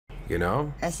you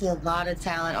know? I see a lot of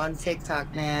talent on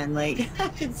TikTok, man. Like, I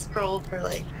can scroll for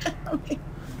like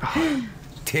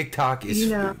TikTok is,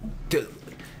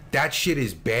 that shit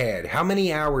is bad. How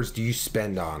many hours do you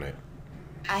spend on it?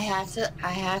 I have to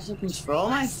control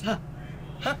myself.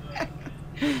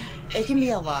 It can be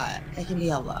a lot.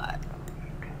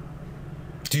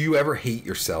 Do you ever hate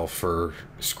yourself for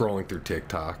scrolling through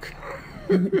TikTok?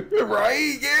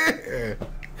 Right? Yeah.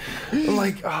 I'm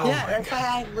like, oh yeah, my that's God.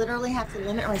 why I literally have to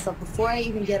limit myself before I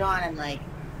even get on. I'm like,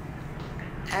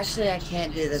 actually, I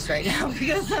can't do this right now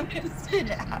because I'm gonna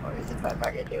spend hours if I'm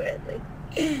not gonna do it. Like,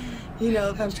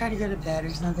 if I'm trying to go to bed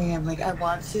or something, I'm like, I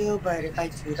want to, but if I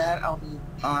do that, I'll be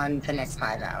on the next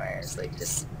 5 hours. Like,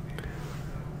 just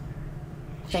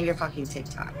finger fucking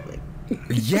TikTok. Like,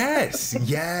 Yes.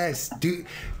 Do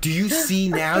you see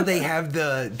now they have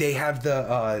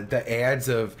the ads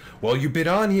of, well, you've been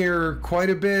on here quite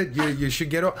a bit. You should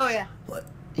get on. Oh yeah.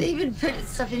 They even put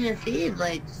stuff in your feed,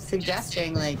 like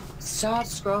suggesting, like, stop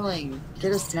scrolling,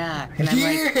 get a snack. And I'm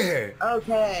like,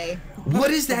 okay. What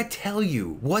does that tell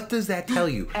you? What does that tell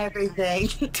you? Everything.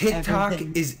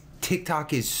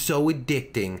 TikTok is so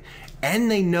addicting,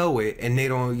 and they know it, and they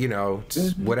don't,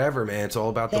 it's whatever, man. It's all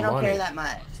about the money. They don't care that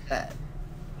much, but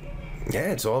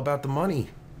yeah, it's all about the money.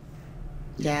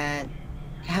 Yeah.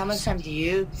 How much time do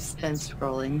you spend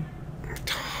scrolling?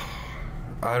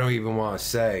 I don't even want to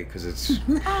say, because it's...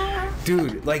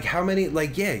 Dude, like, how many...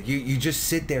 Like, yeah, you just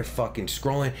sit there fucking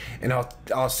scrolling, and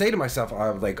I'll say to myself,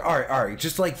 I'm like, all right,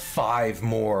 just like 5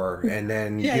 more, and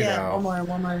then,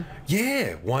 one more.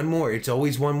 Yeah, one more. It's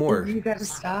always one more. You gotta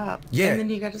stop. Yeah. And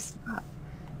then you gotta stop.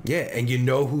 Yeah, and you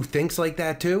know who thinks like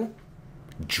that, too?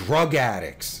 Drug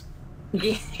addicts.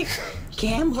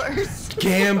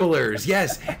 Gamblers,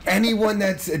 yes. Anyone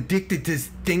that's addicted to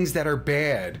things that are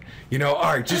bad. All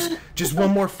right, just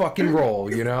one more fucking roll,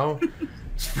 just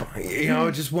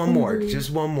one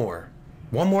more.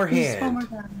 One more hand. Just one more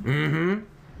time. Mm-hmm.